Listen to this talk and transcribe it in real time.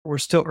we're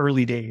still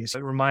early days.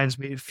 It reminds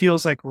me, it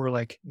feels like we're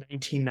like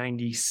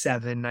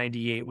 1997,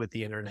 98 with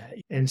the internet.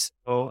 And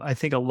so I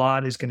think a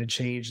lot is going to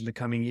change in the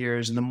coming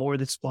years. And the more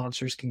that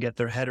sponsors can get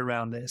their head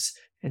around this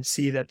and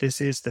see that this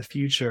is the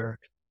future,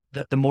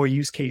 the more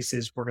use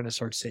cases we're going to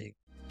start seeing.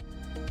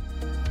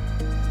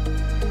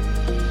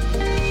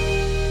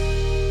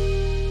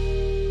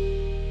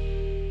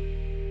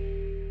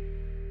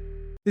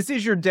 This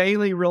is your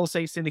daily real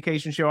estate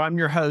syndication show. I'm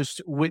your host,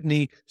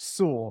 Whitney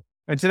Sewell.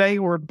 And today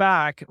we're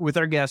back with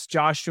our guest,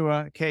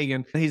 Joshua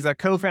Kagan. He's a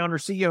co-founder,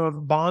 CEO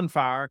of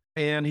Bonfire,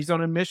 and he's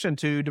on a mission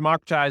to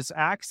democratize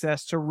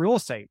access to real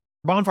estate.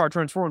 Bonfire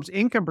transforms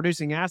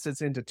income-producing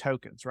assets into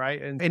tokens, right?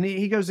 And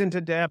he goes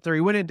into depth, or he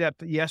went in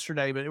depth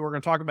yesterday, but we're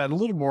going to talk about a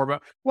little more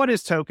about what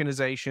is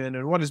tokenization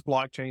and what is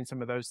blockchain,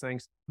 some of those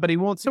things. But he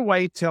wants a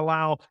way to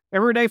allow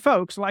everyday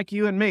folks like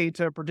you and me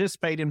to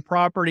participate in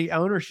property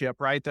ownership,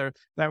 right?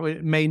 That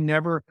may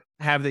never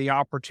have the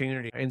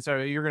opportunity. And so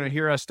you're going to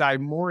hear us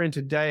dive more in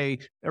today,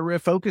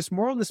 focus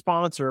more on the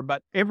sponsor,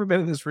 but every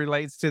bit of this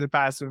relates to the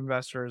passive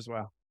investor as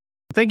well.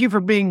 Thank you for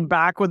being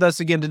back with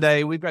us again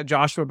today. We've got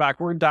Joshua back.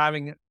 We're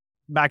diving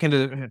back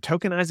into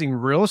tokenizing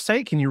real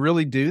estate. Can you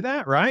really do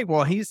that? Right?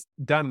 Well, he's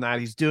done that.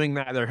 He's doing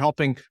that. They're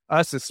helping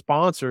us as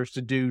sponsors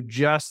to do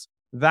just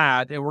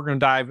that. And we're going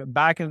to dive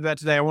back into that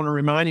today. I want to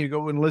remind you to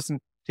go and listen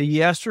to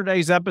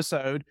yesterday's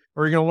episode,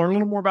 where you're going to learn a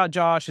little more about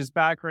Josh, his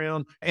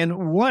background,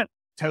 and what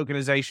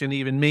tokenization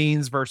even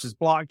means versus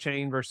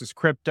blockchain versus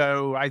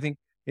crypto. I think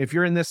if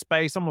you're in this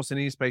space, almost in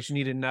any space, you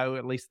need to know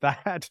at least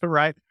that,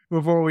 right?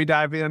 Before we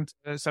dive into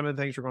some of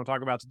the things we're going to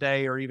talk about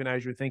today, or even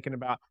as you're thinking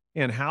about,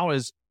 and how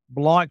is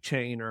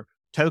blockchain or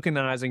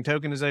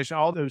tokenization,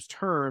 all those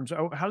terms,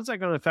 how is that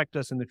going to affect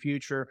us in the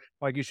future?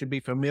 Like, you should be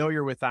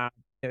familiar with that,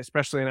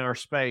 especially in our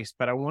space.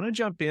 But I want to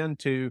jump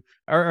into,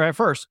 or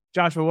first,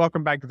 Joshua,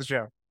 welcome back to the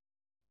show.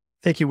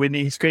 Thank you,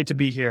 Whitney. It's great to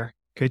be here.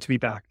 Great to be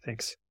back.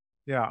 Thanks.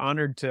 Yeah,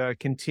 honored to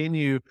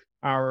continue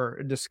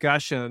our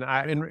discussion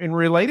and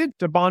related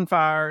to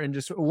Bonfire and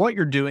just what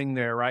you're doing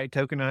there, right?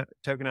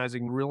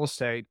 Tokenizing real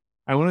estate.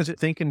 I wanted to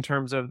think in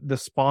terms of the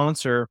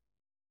sponsor.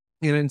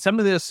 And some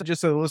of this, just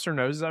so the listener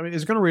knows, I mean,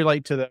 is going to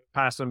relate to the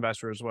passive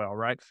investor as well,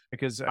 right?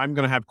 Because I'm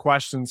going to have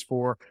questions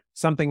for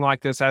something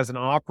like this as an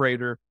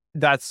operator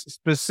that's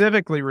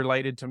specifically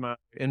related to my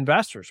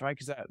investors, right?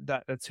 Because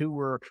that's who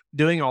we're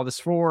doing all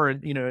this for.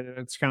 And,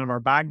 it's kind of our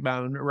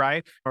backbone,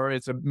 right? Or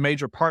it's a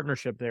major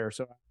partnership there.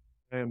 So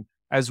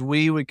as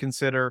we would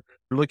consider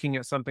looking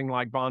at something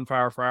like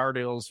Bonfire for our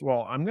deals,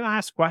 well, I'm going to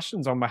ask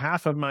questions on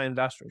behalf of my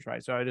investors,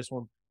 right? So I just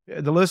want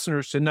the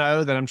listeners to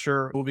know that I'm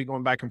sure we'll be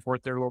going back and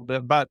forth there a little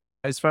bit. But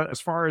as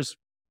far as,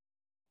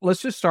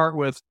 let's just start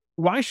with,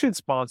 why should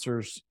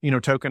sponsors,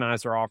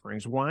 tokenize their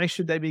offerings? Why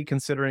should they be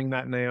considering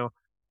that now?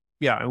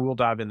 Yeah, and we'll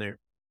dive in there.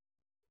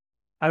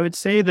 I would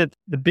say that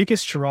the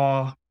biggest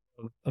draw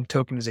of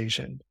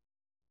tokenization,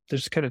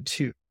 there's kind of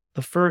two.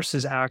 The first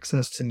is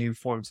access to new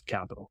forms of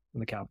capital in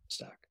the capital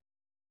stack.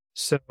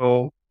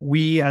 So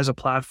we as a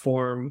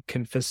platform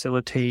can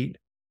facilitate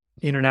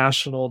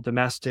international,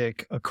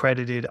 domestic,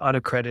 accredited,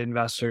 unaccredited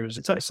investors.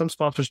 Some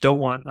sponsors don't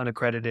want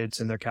unaccredited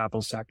in their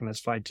capital stack, and that's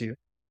fine too.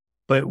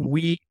 But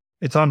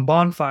it's on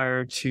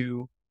Bonfire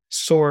to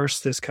source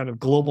this kind of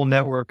global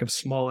network of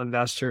small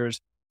investors,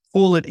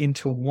 pull it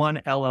into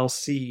one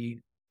LLC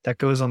that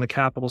goes on the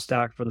capital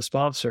stack for the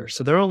sponsor.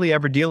 So they're only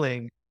ever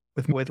dealing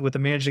with the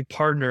managing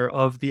partner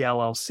of the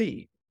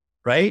LLC,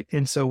 right?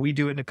 And so we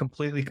do it in a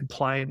completely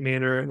compliant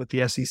manner with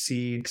the SEC,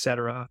 et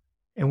cetera.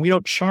 And we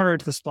don't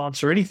charge the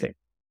sponsor anything.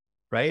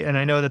 Right. And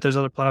I know that there's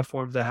other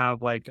platforms that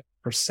have like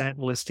 %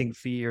 listing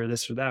fee or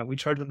this or that. We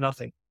charge them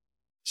nothing.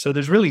 So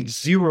there's really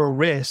zero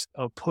risk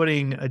of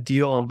putting a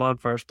deal on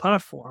Bonfire's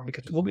platform,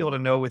 because we'll be able to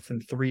know within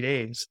 3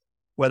 days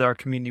whether our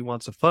community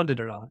wants to fund it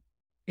or not.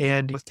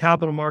 And with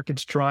capital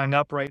markets drying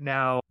up right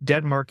now,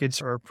 debt markets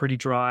are pretty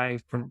dry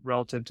from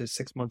relative to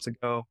 6 months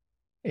ago.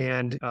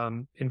 And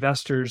equity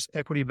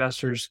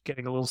investors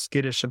getting a little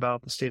skittish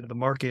about the state of the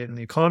market and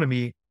the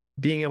economy,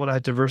 being able to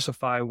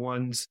diversify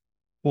one's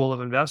pool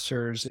of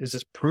investors is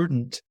this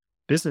prudent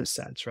business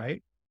sense,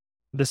 right?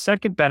 The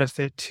second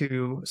benefit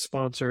to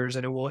sponsors,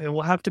 and it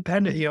will have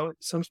dependent,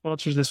 some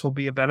sponsors this will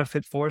be a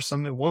benefit for,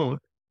 some it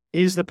won't,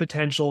 is the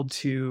potential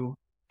to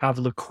have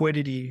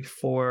liquidity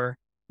for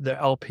the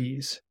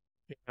LPs.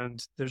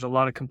 And there's a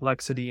lot of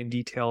complexity and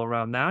detail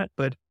around that.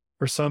 But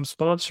for some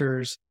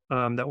sponsors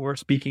that we're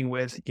speaking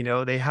with,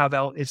 they have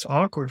it's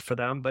awkward for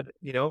them, but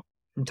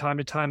from time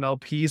to time,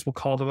 LPs will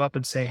call them up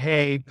and say,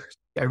 "Hey,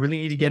 I really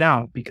need to get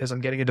out because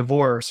I'm getting a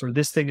divorce, or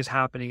this thing is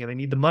happening and I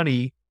need the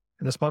money."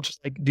 And the sponsor's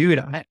like, "Dude,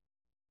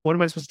 what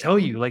am I supposed to tell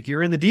you? Like,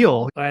 you're in the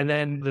deal." And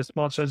then the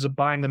sponsor ends up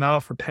buying them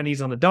out for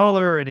pennies on the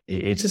dollar. And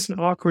it's just an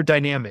awkward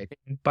dynamic.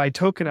 By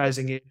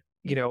tokenizing it,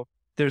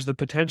 there's the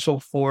potential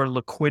for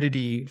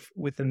liquidity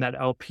within that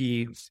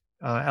LP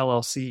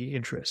LLC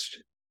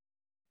interest.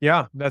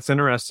 Yeah, that's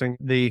interesting.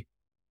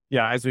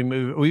 As we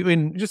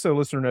move, just so the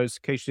listener knows,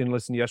 in case you didn't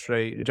listen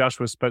yesterday,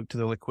 Joshua spoke to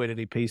the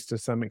liquidity piece to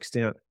some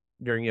extent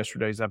during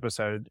yesterday's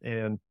episode.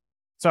 And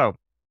so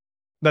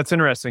That's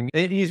interesting.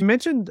 You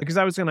mentioned, because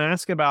I was going to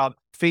ask about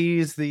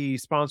fees the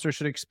sponsor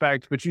should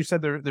expect, but you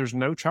said there's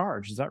no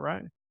charge. Is that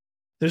right?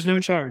 There's no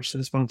charge to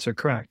the sponsor,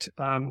 correct.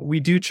 We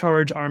do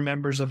charge our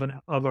members of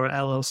our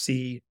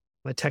LLC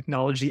a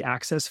technology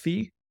access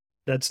fee.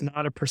 That's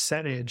not a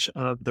percentage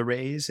of the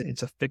raise.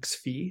 It's a fixed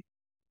fee.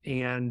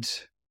 And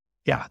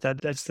yeah,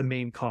 that's the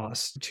main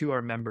cost to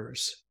our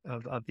members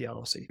of the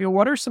LLC.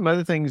 What are some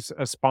other things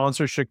a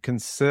sponsor should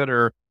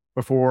consider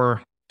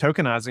before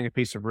tokenizing a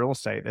piece of real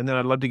estate? And then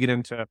I'd love to get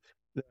into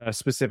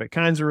specific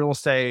kinds of real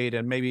estate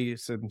and maybe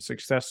some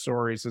success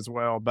stories as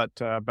well. But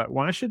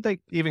why should they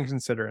even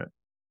consider it?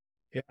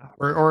 Yeah.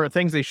 Or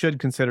things they should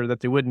consider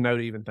that they wouldn't know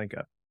to even think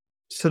of?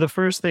 So the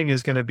first thing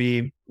is going to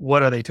be,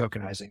 what are they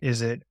tokenizing?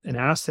 Is it an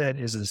asset?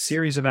 Is it a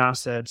series of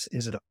assets?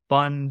 Is it a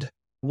fund?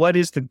 What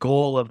is the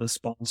goal of the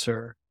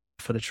sponsor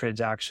for the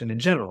transaction in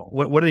general?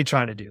 What are they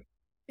trying to do?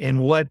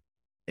 And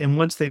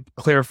once they've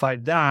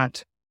clarified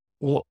that,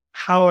 well,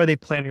 how are they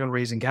planning on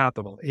raising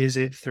capital? Is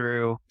it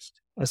through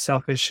a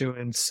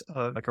self-issuance,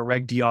 like a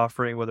Reg D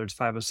offering, whether it's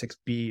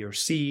 506B or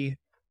C?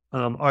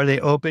 Are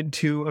they open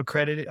to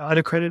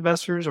unaccredited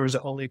investors, or is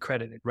it only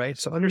accredited, right?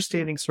 So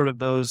understanding sort of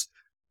those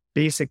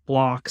basic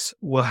blocks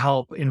will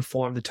help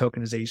inform the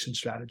tokenization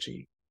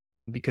strategy,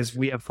 because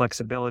we have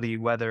flexibility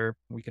whether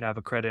we can have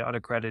accredited,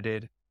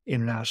 unaccredited,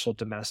 international,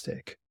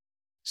 domestic.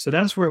 So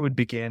that's where it would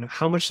begin.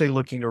 How much are they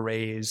looking to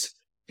raise,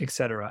 et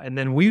cetera. And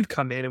then we'd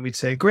come in and we'd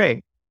say, great,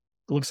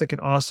 it looks like an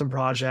awesome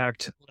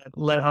project.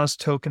 Let us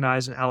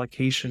tokenize an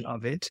allocation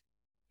of it.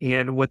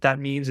 And what that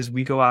means is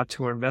we go out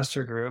to our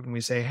investor group and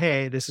we say,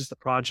 hey, this is the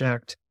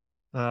project.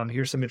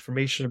 Here's some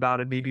information about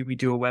it. Maybe we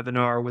do a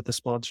webinar with the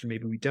sponsor,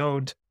 maybe we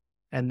don't.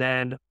 And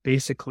then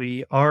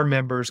basically our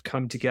members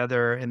come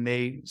together and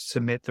they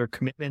submit their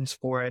commitments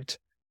for it.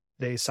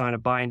 They sign a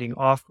binding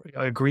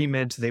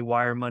agreement. They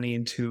wire money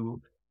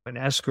into an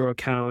escrow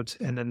account,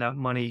 and then that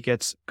money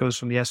goes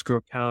from the escrow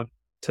account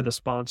to the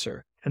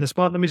sponsor. And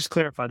let me just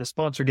clarify, the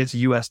sponsor gets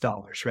US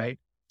dollars, right?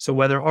 So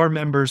whether our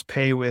members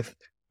pay with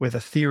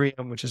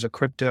Ethereum, which is a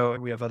crypto,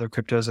 and we have other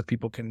cryptos that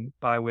people can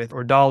buy with,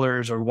 or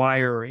dollars or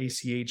wire or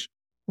ACH,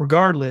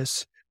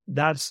 regardless,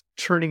 that's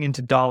turning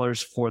into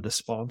dollars for the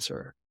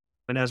sponsor.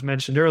 And as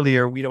mentioned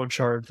earlier, we don't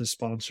charge the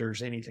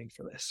sponsors anything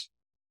for this.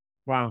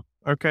 Wow.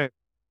 Okay.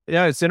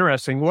 Yeah, it's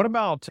interesting. What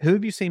about, who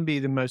have you seen be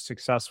the most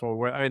successful?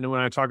 When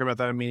I talk about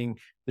that, I'm meaning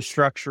the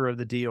structure of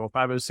the deal,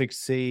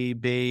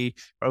 506C, B,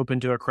 open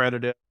to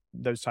accredited,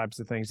 those types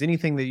of things.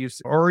 Anything that you've,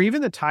 or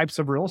even the types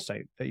of real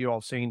estate that you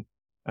all seen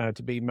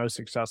to be most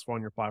successful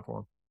on your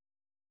platform?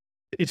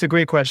 It's a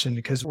great question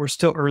because we're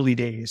still early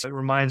days. It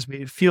reminds me,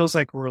 it feels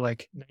like we're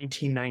like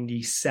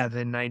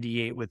 1997,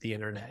 98 with the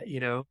internet,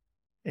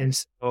 And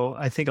so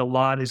I think a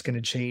lot is going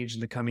to change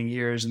in the coming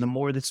years. And the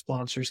more that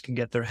sponsors can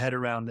get their head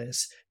around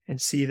this and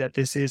see that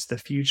this is the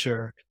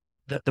future,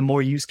 that the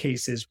more use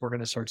cases we're going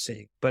to start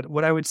seeing. But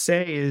what I would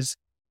say is,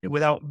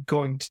 without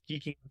going to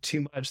geeking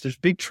too much, there's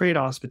big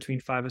trade-offs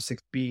between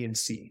 506B and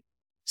C.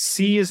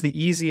 C is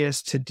the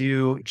easiest to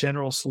do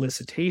general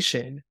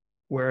solicitation,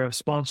 where a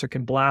sponsor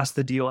can blast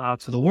the deal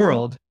out to the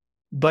world,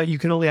 but you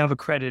can only have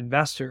accredited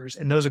investors,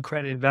 and those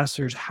accredited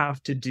investors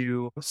have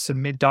to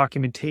submit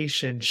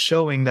documentation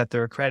showing that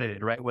they're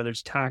accredited, right? Whether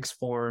it's tax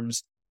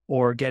forms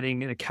or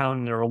getting an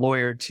accountant or a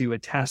lawyer to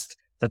attest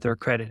that they're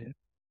accredited.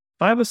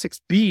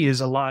 506B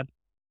is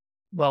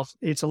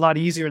it's a lot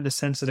easier in the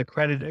sense that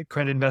accredited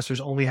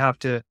investors only have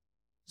to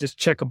just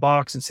check a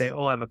box and say,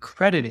 oh, I'm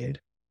accredited.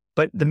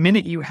 But the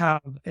minute you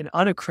have an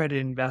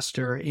unaccredited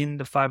investor in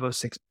the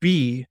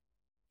 506B,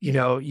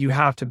 you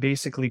have to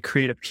basically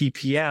create a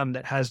PPM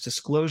that has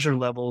disclosure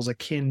levels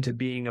akin to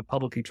being a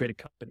publicly traded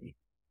company,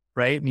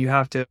 right?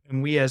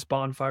 And we as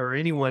Bonfire, or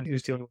anyone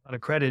who's dealing with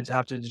unaccredited,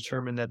 have to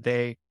determine that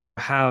they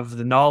have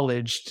the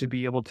knowledge to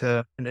be able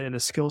to, and a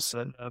skill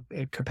set,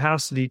 a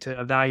capacity to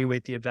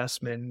evaluate the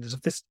investment. There's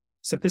this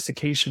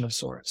sophistication of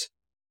sorts.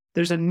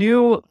 There's a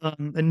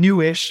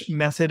newish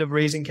method of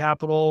raising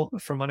capital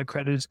from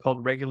unaccredited. It's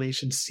called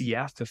Regulation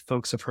CF, if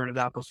folks have heard of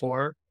that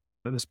before.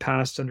 It was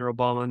passed under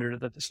Obama under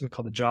this thing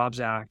called the Jobs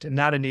Act, and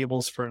that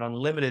enables for an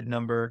unlimited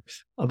number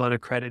of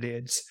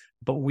unaccrediteds.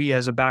 But we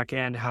as a back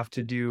end have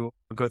to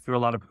go through a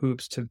lot of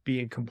hoops to be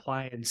in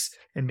compliance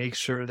and make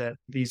sure that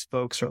these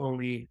folks are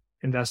only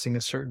investing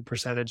a certain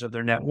percentage of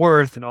their net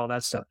worth and all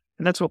that stuff.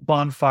 And that's what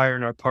Bonfire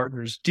and our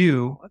partners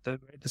do. The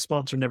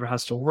sponsor never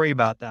has to worry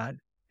about that.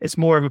 It's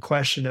more of a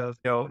question of,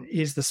 what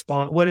is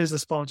the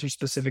sponsor's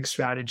specific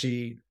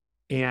strategy,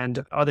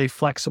 and are they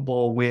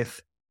flexible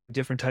with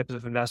different types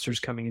of investors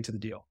coming into the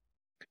deal?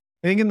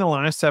 I think in the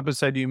last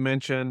episode you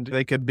mentioned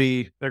there could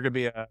be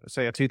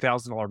say a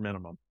 $2,000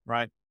 minimum,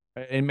 right?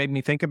 It made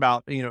me think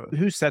about,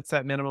 who sets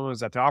that minimum? Is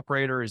that the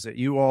operator? Is it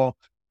you all?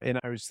 And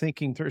I was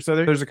thinking through, so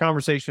there's a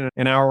conversation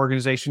in our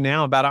organization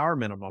now about our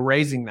minimum,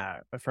 raising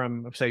that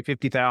from say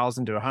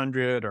 50,000 to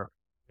 100,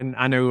 and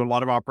I know a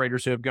lot of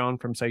operators who have gone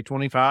from say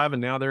 25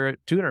 and now they're at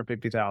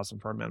 250,000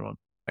 for a minimum.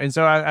 And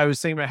so I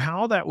was thinking about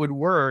how that would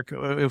work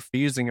if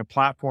using a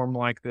platform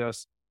like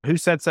this. Who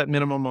sets that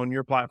minimum on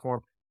your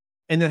platform?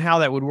 And then how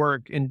that would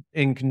work in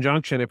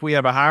conjunction if we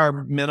have a higher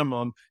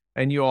minimum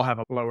and you all have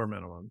a lower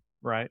minimum,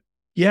 right?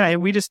 Yeah,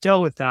 and we just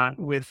dealt with that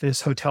with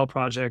this hotel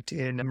project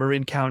in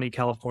Marin County,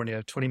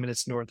 California, 20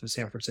 minutes north of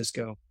San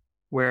Francisco,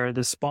 where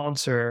the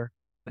sponsor,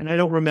 and I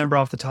don't remember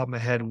off the top of my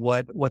head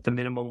what the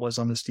minimum was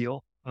on this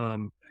deal.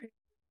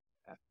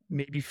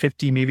 Maybe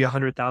 50, maybe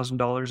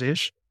 $100,000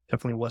 ish.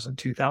 Definitely wasn't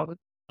 2,000.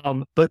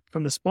 But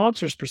from the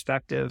sponsor's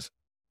perspective,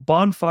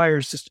 Bonfire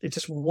is it's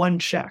just one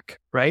check,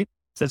 right?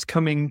 That's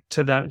coming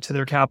to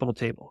their capital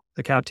table,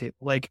 the cap table.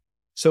 Like,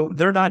 so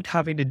they're not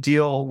having to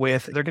deal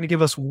with, they're going to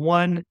give us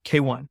one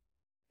K1.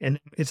 And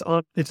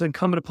it's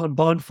incumbent upon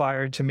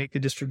Bonfire to make the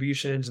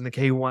distributions and the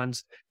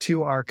K1s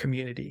to our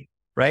community,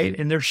 right?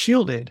 And they're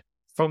shielded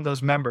from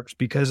those members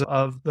because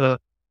of the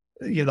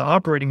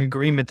operating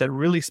agreement that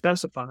really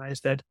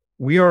specifies that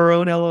we are our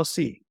own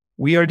LLC.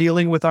 We are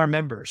dealing with our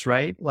members,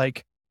 right?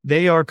 Like,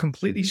 they are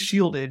completely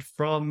shielded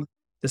from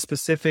the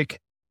specific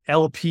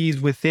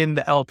LPs within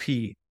the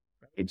LP,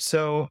 right?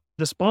 So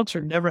the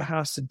sponsor never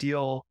has to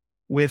deal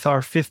with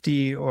our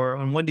 50, or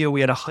on one deal,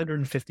 we had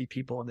 150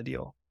 people in the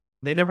deal.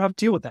 They never have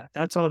to deal with that.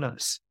 That's on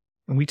us.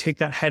 And we take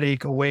that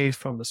headache away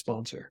from the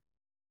sponsor.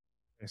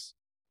 Nice.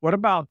 What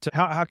about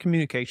how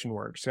communication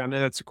works? I know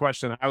that's a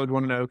question I would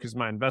want to know because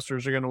my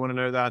investors are going to want to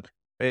know that.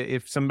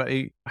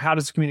 How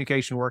does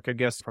communication work, I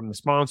guess, from the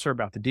sponsor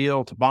about the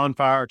deal to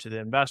Bonfire to the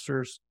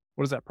investors?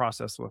 What does that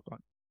process look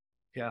like?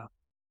 Yeah.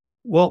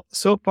 Well,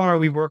 so far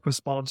we've worked with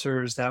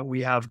sponsors that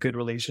we have good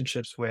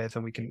relationships with,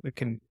 and we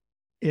can,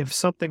 if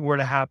something were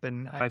to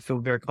happen, I feel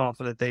very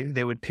confident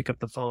they would pick up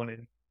the phone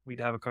and we'd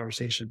have a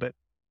conversation. But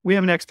we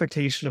have an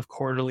expectation of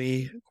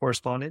quarterly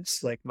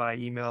correspondence, like by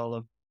email,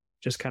 of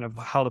just kind of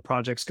how the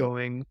project's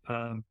going,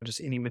 just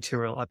any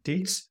material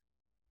updates.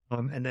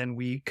 And then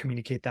we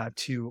communicate that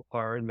to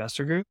our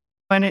investor group.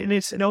 And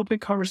it's an open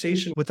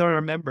conversation with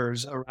our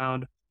members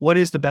around what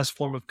is the best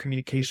form of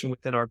communication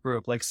within our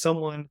group. Like,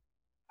 someone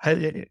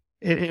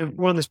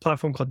we're on this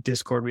platform called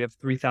Discord. We have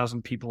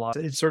 3,000 people on.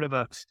 It's sort of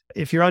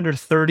if you're under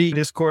 30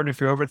 Discord, and if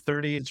you're over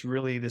 30, it's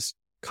really this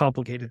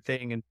complicated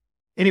thing. And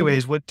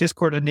anyways, what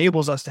Discord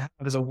enables us to have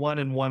is a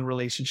one-on-one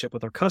relationship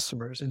with our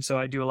customers. And so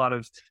I do a lot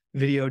of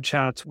video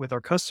chats with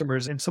our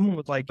customers, and someone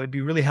would like, it'd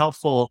be really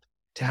helpful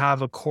to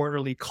have a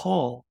quarterly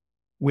call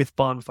with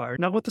Bonfire,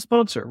 not with the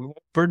sponsor. We won't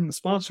burden the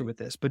sponsor with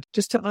this, but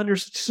just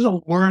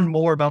to learn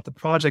more about the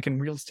project and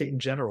real estate in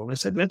general. And I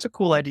said, that's a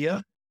cool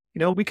idea.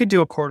 We could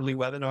do a quarterly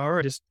webinar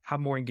or just have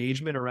more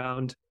engagement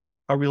around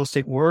how real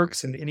estate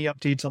works and any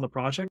updates on the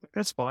project.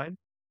 That's fine.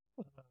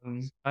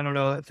 I don't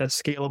know if that's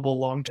scalable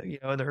long term.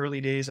 In the early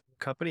days of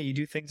a company, you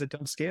do things that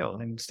don't scale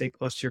and stay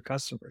close to your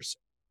customers.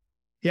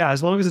 Yeah,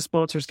 as long as the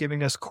sponsor is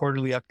giving us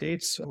quarterly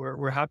updates,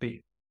 we're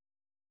happy.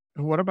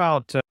 What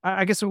about,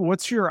 I guess,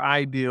 what's your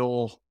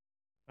ideal,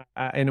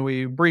 and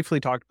we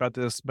briefly talked about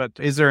this, but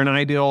is there an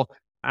ideal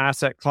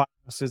asset class?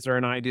 Is there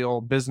an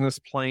ideal business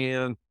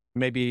plan?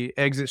 Maybe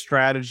exit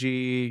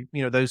strategy,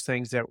 those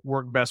things that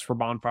work best for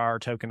Bonfire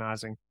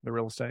tokenizing the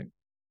real estate?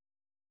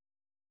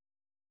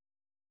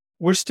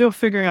 We're still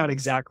figuring out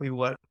exactly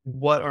what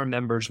our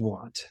members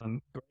want,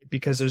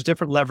 because there's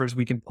different levers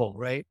we can pull,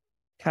 right?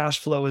 Cash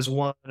flow is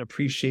one,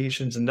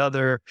 appreciation is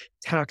another,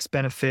 tax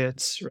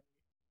benefits,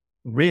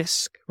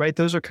 risk, right?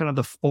 Those are kind of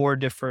the four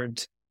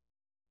different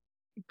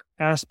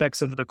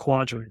aspects of the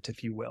quadrant,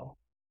 if you will.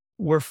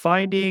 We're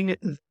finding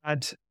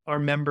that our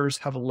members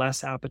have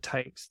less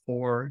appetite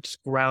for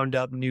just ground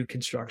up new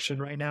construction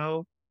right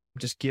now,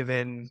 just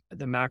given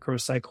the macro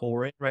cycle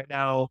we're in right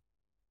now.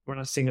 We're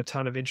not seeing a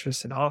ton of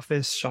interest in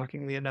office,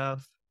 shockingly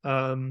enough.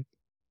 I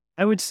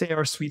would say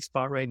our sweet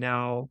spot right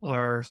now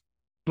are,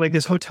 like,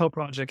 this hotel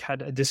project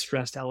had a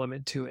distressed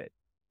element to it,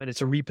 and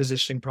it's a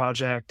repositioning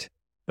project,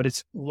 but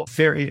it's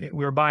we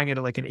were buying it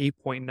at like an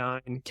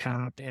 8.9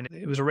 cap, and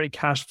it was already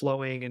cash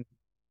flowing, and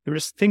there were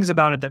just things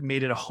about it that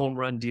made it a home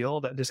run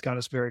deal that just got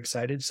us very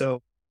excited.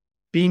 So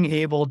being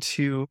able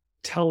to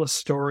tell a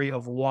story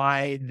of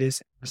why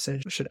this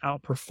asset should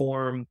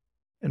outperform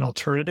an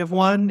alternative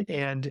one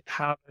and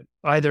have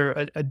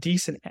either a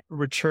decent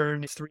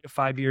return, 3 to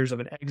 5 years of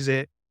an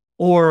exit,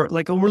 or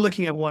like we're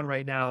looking at one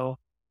right now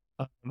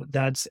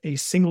that's a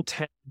single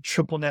tenant,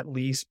 triple net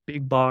lease,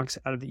 big box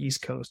out of the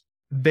East Coast.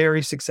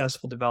 Very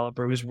successful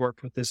developer who's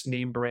worked with this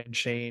name brand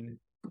chain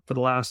for the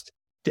last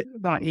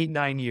about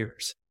 8-9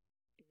 years.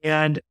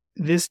 And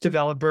this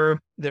developer,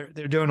 they're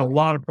doing a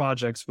lot of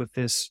projects with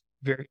this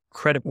very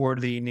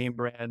credit-worthy name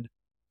brand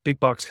big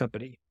box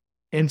company.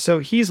 And so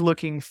he's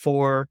looking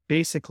for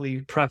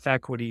basically pref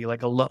equity,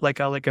 like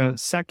a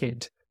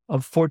second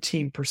of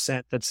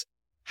 14% that's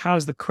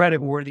has the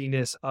credit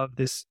worthiness of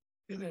this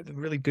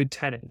really good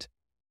tenant.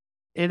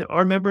 And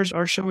our members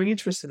are showing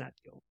interest in that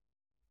deal.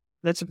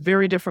 That's a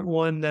very different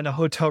one than a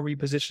hotel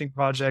repositioning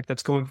project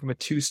that's going from a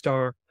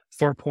 2-star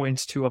 4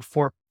 points to a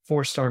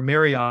 4-star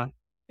Marriott.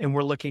 And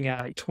we're looking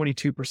at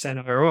 22%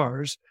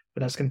 IRRs,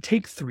 but that's going to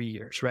take 3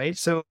 years, right?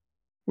 So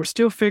we're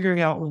still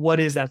figuring out what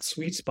is that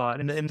sweet spot.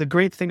 And the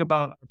great thing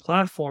about our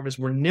platform is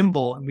we're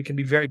nimble and we can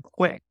be very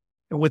quick.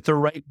 And with the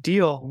right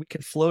deal, we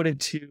can float it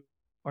to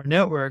our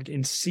network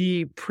and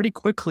see pretty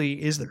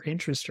quickly, is there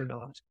interest or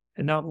not,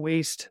 and not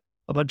waste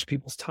a bunch of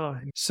people's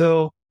time.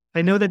 So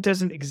I know that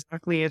doesn't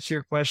exactly answer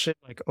your question,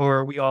 like, or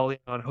are we all in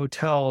on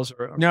hotels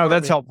or No,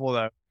 that's apartments? helpful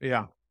though.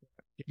 Yeah.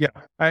 Yeah.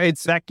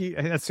 It's that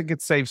that's it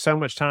could save so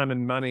much time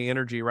and money,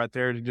 energy right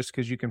there just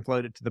because you can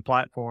float it to the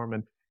platform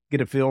and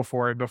get a feel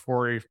for it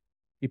before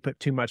you put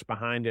too much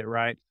behind it,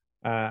 right?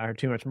 Or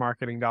too much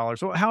marketing dollars.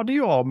 So how do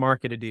you all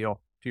market a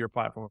deal to your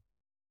platform?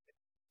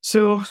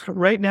 So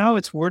right now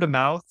it's word of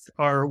mouth.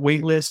 Our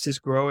wait list is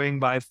growing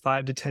by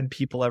 5 to 10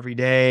 people every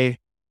day.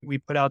 We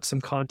put out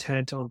some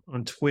content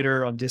on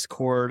Twitter, on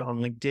Discord, on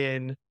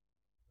LinkedIn.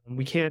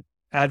 We can't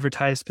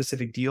advertise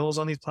specific deals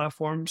on these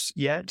platforms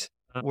yet.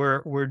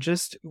 We're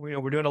just,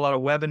 we're doing a lot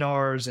of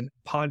webinars and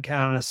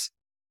podcasts,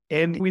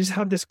 and we just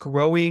have this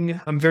growing.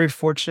 I'm very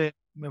fortunate.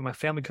 My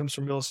family comes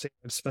from real estate.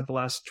 I've spent the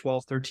last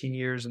 12, 13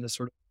 years in this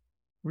sort of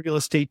real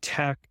estate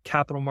tech,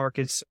 capital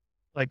markets.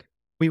 Like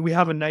we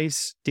have a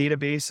nice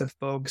database of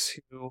folks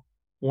who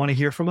want to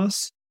hear from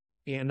us,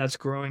 and that's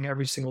growing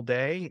every single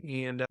day.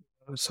 And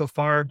so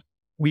far,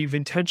 we've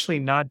intentionally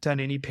not done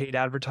any paid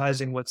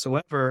advertising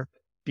whatsoever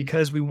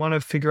because we want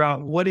to figure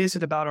out what is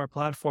it about our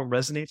platform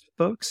resonates with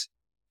folks,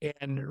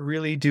 and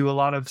really do a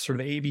lot of sort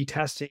of A/B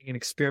testing and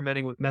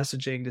experimenting with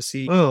messaging to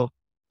see, oh,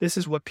 this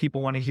is what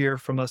people want to hear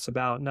from us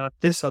about, not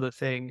this other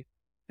thing.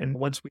 And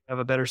once we have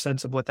a better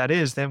sense of what that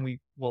is, then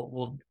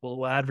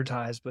we'll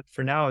advertise. But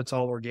for now, it's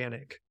all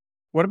organic.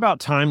 What about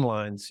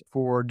timelines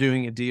for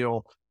doing a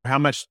deal? How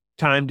much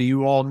time do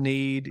you all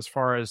need as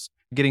far as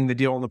getting the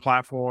deal on the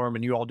platform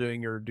and you all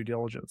doing your due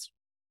diligence?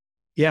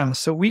 Yeah,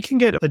 so we can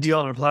get a deal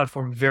on our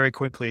platform very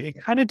quickly.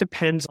 It kind of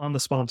depends on the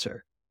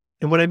sponsor.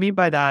 And what I mean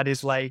by that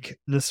is like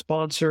the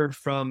sponsor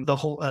from the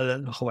whole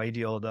Hawaii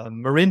deal, the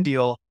Marin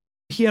deal,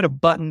 he had a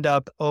buttoned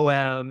up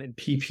OM and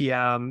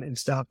PPM and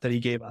stuff that he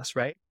gave us,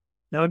 right?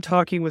 Now I'm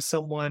talking with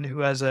someone who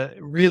has a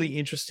really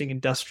interesting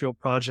industrial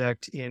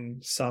project in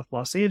South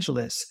Los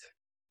Angeles,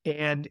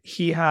 and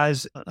he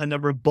has a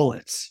number of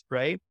bullets,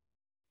 right?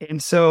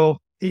 And so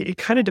it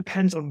kind of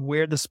depends on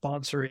where the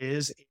sponsor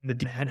is in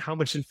the and how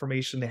much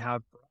information they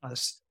have for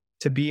us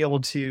to be able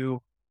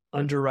to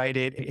underwrite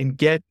it and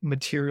get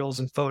materials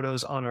and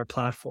photos on our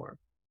platform.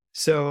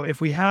 So if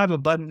we have a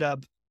buttoned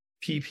up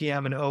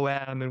PPM and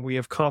OM and we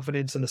have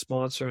confidence in the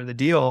sponsor and the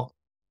deal,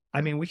 I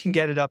mean, we can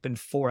get it up in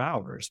 4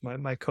 hours.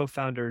 My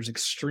co-founder is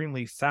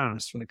extremely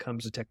fast when it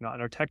comes to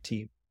technology, our tech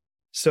team.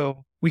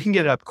 So we can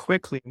get it up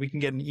quickly. We can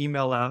get an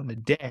email out in a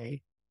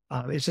day.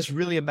 It's just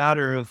really a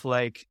matter of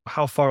like,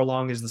 how far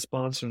along is the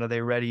sponsor and are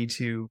they ready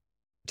to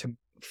move?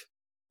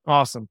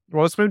 Awesome.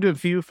 Well, let's move to a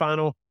few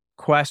final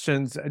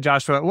questions.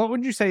 Joshua, what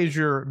would you say is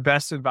your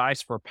best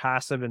advice for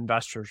passive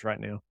investors right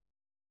now?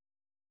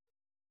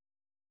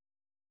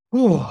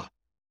 Oh,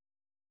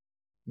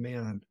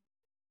 man.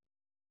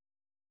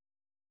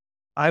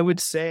 I would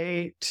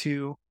say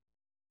to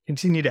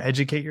continue to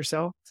educate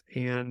yourself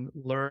and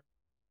learn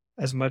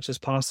as much as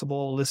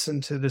possible.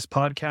 Listen to this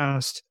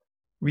podcast,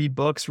 read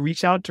books,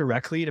 reach out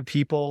directly to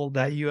people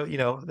that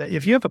that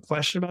if you have a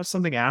question about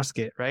something, ask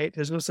it, right?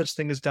 There's no such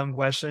thing as dumb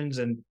questions.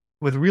 And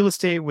with real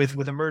estate,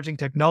 with emerging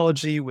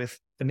technology, with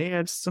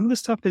finance, some of this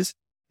stuff is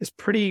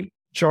pretty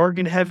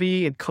jargon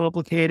heavy and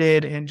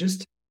complicated, and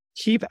just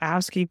keep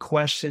asking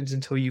questions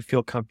until you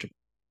feel comfortable.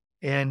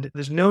 And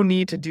there's no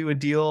need to do a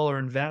deal or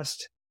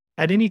invest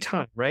at any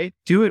time, right?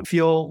 Do it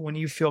when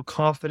you feel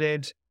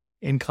confident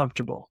and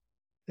comfortable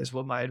is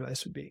what my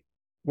advice would be.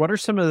 What are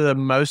some of the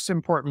most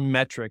important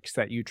metrics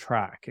that you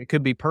track? It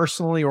could be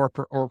personally or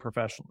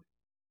professionally.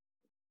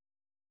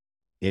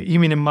 You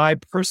mean in my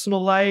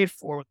personal life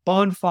or with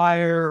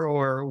Bonfire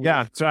or?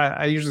 Yeah. So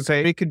I usually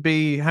say it could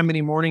be how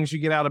many mornings you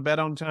get out of bed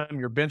on time,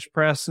 your bench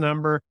press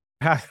number,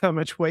 how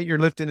much weight you're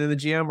lifting in the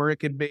gym, or it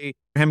could be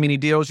how many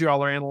deals you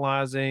all are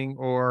analyzing,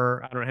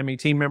 or I don't know, how many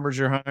team members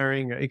you're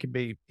hiring. It could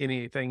be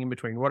anything in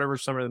between, whatever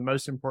some of the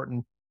most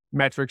important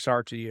metrics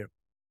are to you.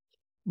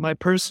 My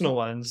personal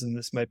ones, and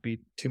this might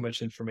be too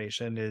much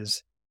information,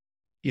 is,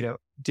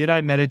 did I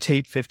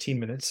meditate 15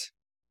 minutes?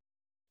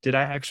 Did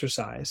I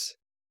exercise?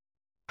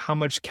 How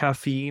much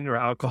caffeine or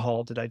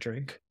alcohol did I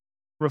drink?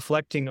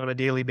 Reflecting on a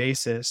daily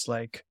basis,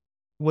 like,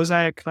 was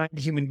I a kind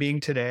human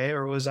being today,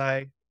 or was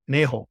I an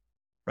a-hole,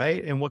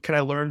 right? And what can I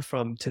learn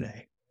from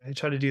today? I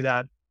try to do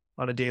that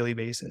on a daily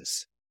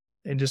basis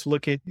and just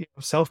look at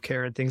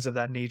self-care and things of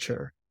that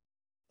nature.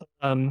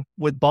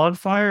 With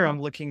Bonfire,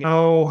 I'm looking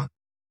at,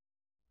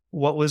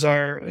 how's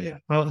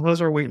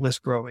our wait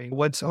list growing?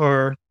 What's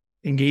our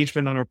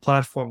engagement on our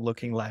platform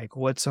looking like?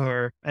 What's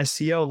our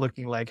SEO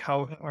looking like?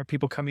 How are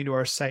people coming to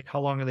our site?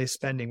 How long are they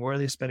spending? Where are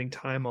they spending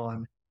time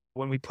on?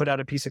 When we put out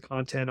a piece of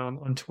content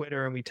on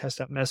Twitter and we test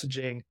out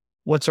messaging,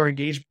 what's our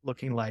engagement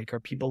looking like? Are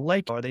people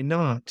are they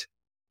not?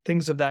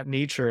 Things of that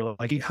nature.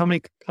 Like how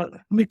many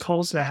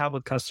calls did I have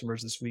with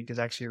customers this week is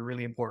actually a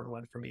really important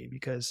one for me,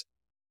 because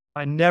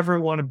I never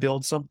want to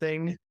build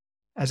something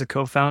as a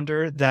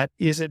co-founder that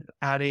isn't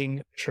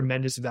adding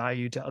tremendous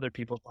value to other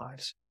people's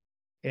lives.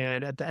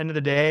 And at the end of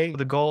the day,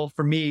 the goal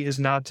for me is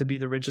not to be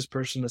the richest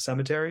person in the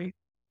cemetery.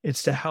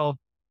 It's to help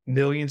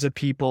millions of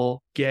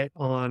people get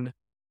on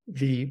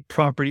the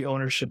property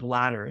ownership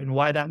ladder. And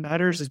why that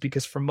matters is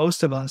because for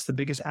most of us, the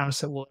biggest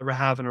asset we'll ever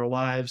have in our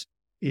lives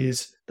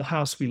is the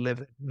house we live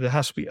in, the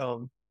house we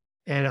own.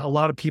 And a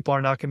lot of people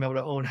are not going to be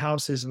able to own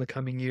houses in the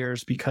coming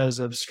years because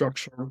of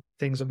structural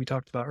things that we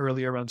talked about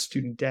earlier around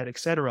student debt, et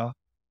cetera.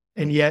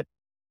 And yet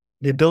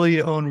the ability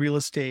to own real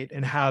estate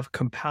and have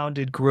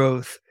compounded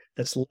growth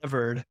that's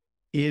levered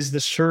is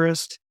the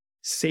surest,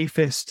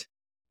 safest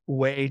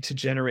way to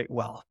generate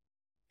wealth.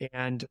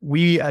 And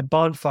we at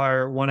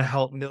Bonfire want to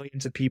help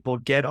millions of people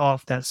get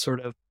off that sort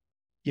of,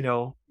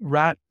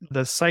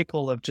 the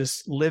cycle of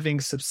just living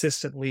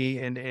subsistently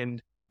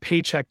and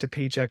paycheck to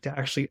paycheck to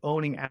actually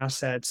owning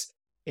assets.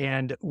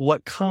 And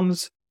what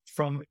comes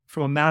from a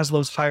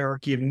Maslow's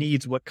hierarchy of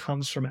needs, what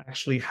comes from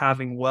actually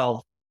having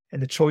wealth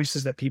and the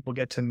choices that people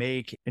get to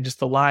make and just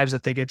the lives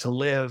that they get to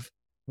live,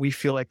 we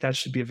feel like that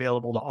should be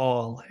available to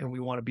all. And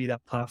we want to be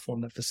that platform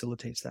that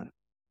facilitates that.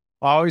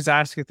 I always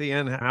ask at the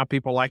end how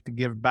people like to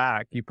give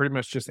back. You pretty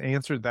much just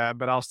answered that,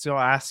 but I'll still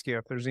ask you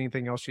if there's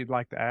anything else you'd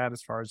like to add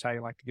as far as how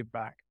you like to give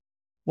back.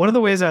 One of the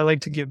ways I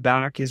like to give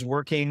back is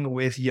working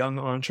with young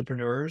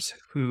entrepreneurs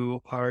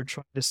who are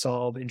trying to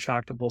solve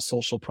intractable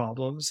social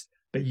problems,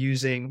 but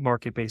using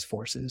market-based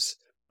forces.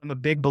 I'm a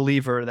big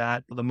believer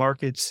that the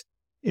markets,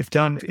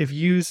 if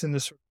used in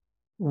this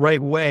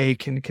right way,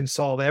 can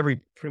solve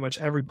pretty much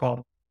every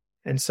problem.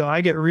 And so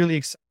I get really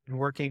excited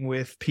working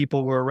with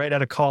people who are right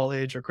out of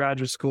college or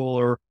graduate school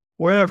or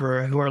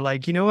wherever, who are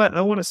like, you know what,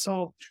 I want to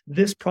solve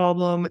this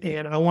problem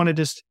and I want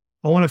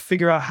to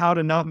figure out how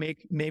to not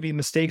make maybe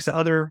mistakes that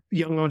other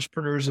young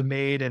entrepreneurs have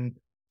made. And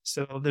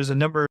so there's a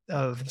number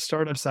of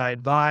startups I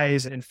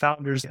advise and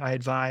founders I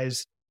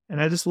advise,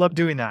 and I just love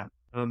doing that.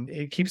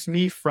 It keeps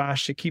me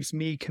fresh. It keeps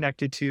me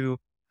connected to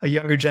a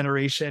younger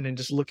generation and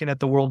just looking at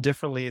the world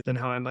differently than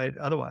how I might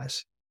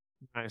otherwise.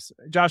 Nice.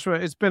 Joshua,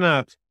 it's been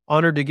an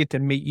honor to get to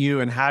meet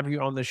you and have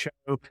you on the show,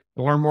 to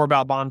learn more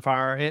about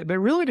Bonfire, but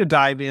really to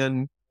dive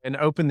in and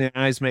open the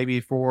eyes maybe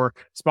for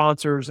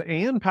sponsors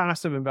and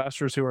passive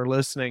investors who are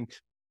listening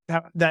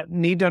that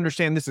need to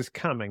understand this is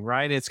coming,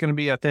 right? It's going to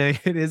be a thing.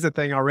 It is a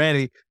thing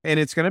already. And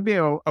it's going to be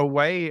a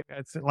way,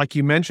 it's like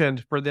you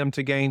mentioned, for them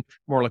to gain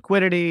more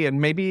liquidity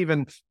and maybe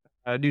even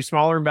do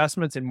smaller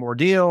investments in more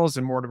deals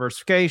and more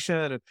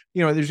diversification. And,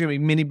 there's going to be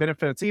many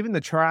benefits. Even the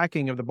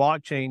tracking of the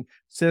blockchain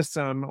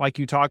system, like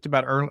you talked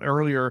about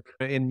earlier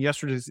in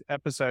yesterday's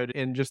episode,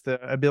 and just the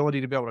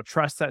ability to be able to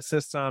trust that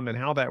system and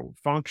how that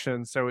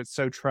functions. So it's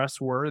so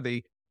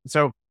trustworthy.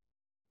 So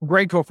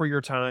grateful for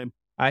your time.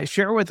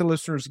 Share with the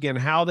listeners again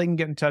how they can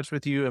get in touch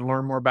with you and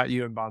learn more about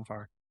you and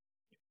Bonfire.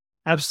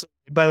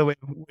 Absolutely. By the way,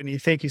 Whitney,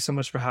 thank you so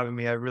much for having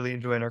me. I really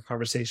enjoyed our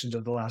conversations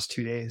over the last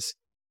 2 days.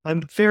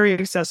 I'm very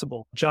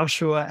accessible.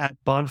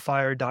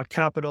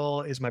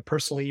 Joshua@bonfire.capital is my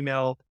personal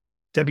email.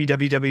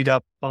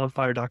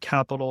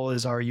 www.bonfire.capital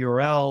is our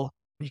URL.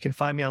 You can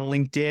find me on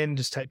LinkedIn.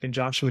 Just type in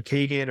Joshua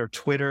Kagan, or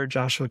Twitter,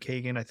 Joshua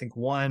Kagan, I think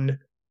 1.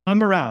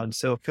 I'm around,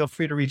 so feel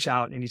free to reach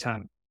out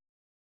anytime.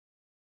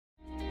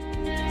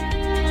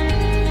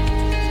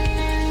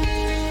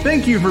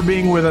 Thank you for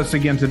being with us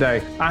again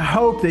today. I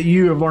hope that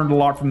you have learned a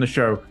lot from the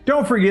show.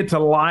 Don't forget to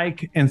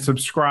like and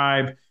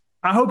subscribe.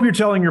 I hope you're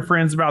telling your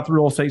friends about the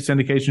Real Estate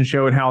Syndication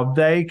Show and how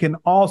they can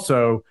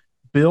also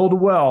build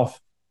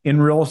wealth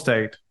in real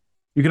estate.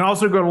 You can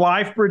also go to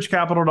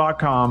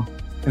lifebridgecapital.com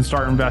and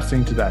start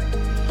investing today.